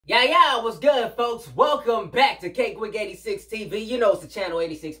Yeah, what's good, folks? Welcome back to K-Quick 86 TV. You know it's the Channel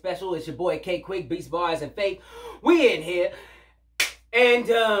 86 special. It's your boy K-Quick, Beats, Bars, and Faith. We in here, and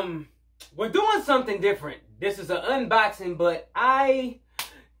we're doing something different. This is an unboxing, but I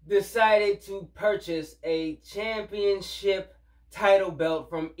decided to purchase a championship title belt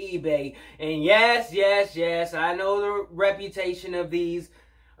from eBay. And yes, I know the reputation of these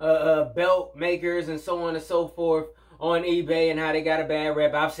belt makers and so on and so forth on eBay and how they got a bad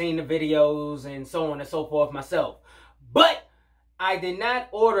rep. I've seen the videos and so on and so forth myself. But I did not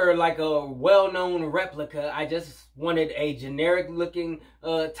order like a well-known replica. I just wanted a generic looking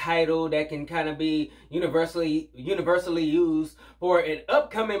title that can kind of be universally used for an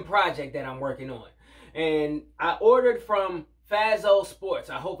upcoming project that I'm working on. And I ordered from FAZAL Sports.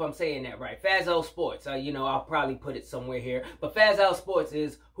 I hope I'm saying that right. FAZAL Sports. I'll probably put it somewhere here. But FAZAL Sports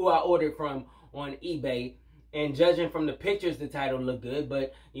is who I ordered from on eBay. And judging from the pictures, the title looked good.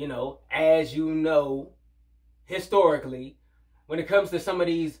 But, as you know, historically, when it comes to some of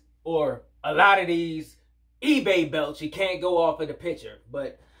these, or a lot of these eBay belts, you can't go off of the picture.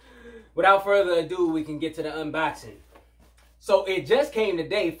 But without further ado, we can get to the unboxing. So it just came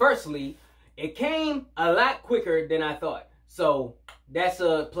today. Firstly, it came a lot quicker than I thought. So that's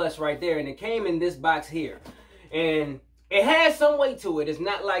a plus right there. And it came in this box here. And it has some weight to it. It's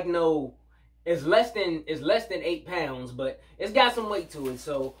not like no... It's less than 8 pounds, but it's got some weight to it.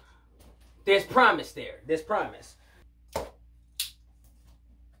 So there's promise there. There's promise. All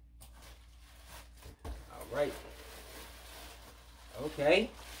right. Okay.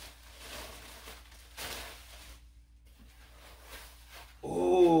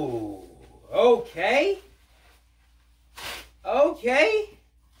 Ooh. Okay. Okay.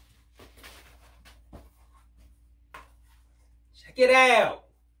 Check it out.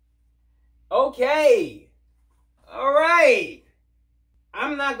 Okay. All right.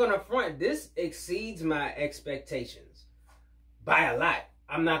 I'm not going to front. This exceeds my expectations by a lot.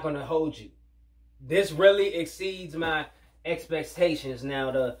 I'm not going to hold you. This really exceeds my expectations. Now,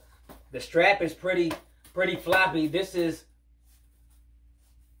 the strap is pretty floppy. This is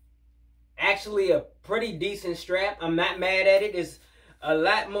actually a pretty decent strap. I'm not mad at it. It's a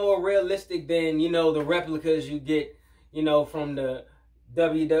lot more realistic than, the replicas you get, from the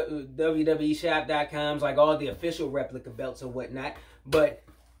www.shop.coms, like all the official replica belts or whatnot. But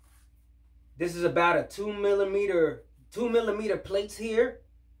this is about a 2 millimeter plates here.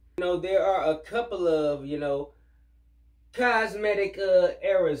 There are a couple of cosmetic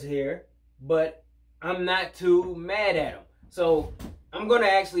errors here, but I'm not too mad at them. So I'm gonna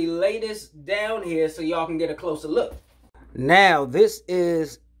actually lay this down here so y'all can get a closer look. Now this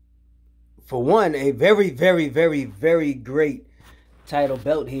is, for one, a very great title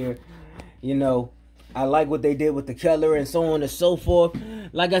belt here. I like what they did with the color and so on and so forth.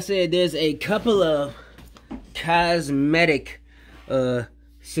 Like I said, there's a couple of cosmetic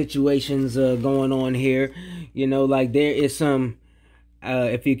situations going on here. Like there is some,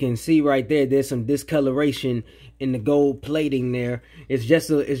 if you can see right there, there's some discoloration in the gold plating there. It's just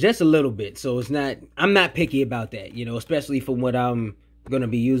a little bit. So it's not, I'm not picky about that, especially for what I'm gonna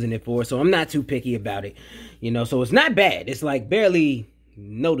be using it for. So I'm not too picky about it, so it's not bad. It's like barely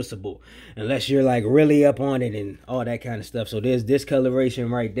noticeable unless you're like really up on it and all that kind of stuff. So there's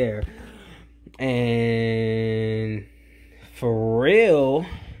discoloration right there, and for real,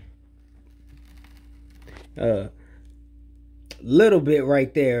 little bit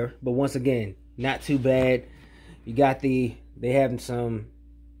right there, but once again, not too bad. You got they have some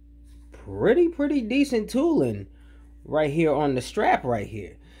pretty decent tooling right here on the strap right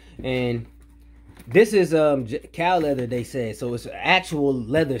here. And this is cow leather, they said, so it's an actual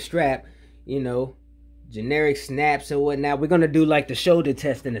leather strap, generic snaps and whatnot. We're gonna do like the shoulder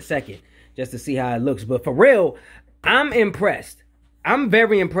test in a second just to see how it looks. But for real, I'm impressed. I'm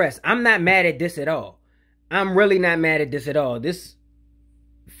very impressed. I'm not mad at this at all. I'm really not mad at this at all. This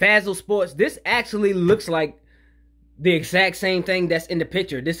FAZAL Sports, this actually looks like the exact same thing that's in the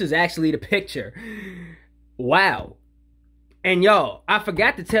picture. This is actually the picture. Wow. And y'all, I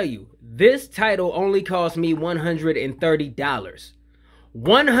forgot to tell you, this title only cost me $130.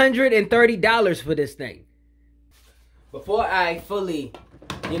 $130 for this thing. Before I fully,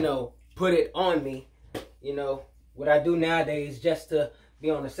 put it on me, what I do nowadays, just to be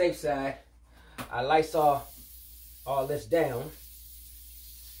on the safe side, I Lysol all this down.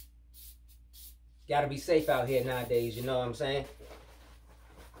 Gotta be safe out here nowadays, you know what I'm saying?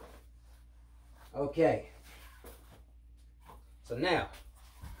 Okay. So now,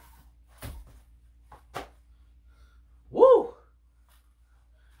 woo!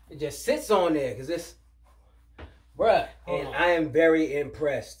 It just sits on there, because it's, bruh, And I am very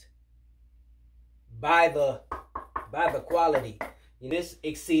impressed by the quality. This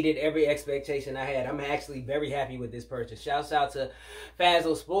exceeded every expectation I had. I'm actually very happy with this purchase. Shouts out to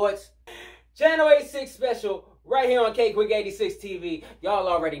FAZAL Sports. Channel 86 special right here on K-Quick 86 TV. Y'all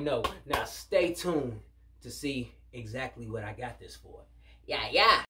already know. Now stay tuned to see exactly what I got this for. Yeah.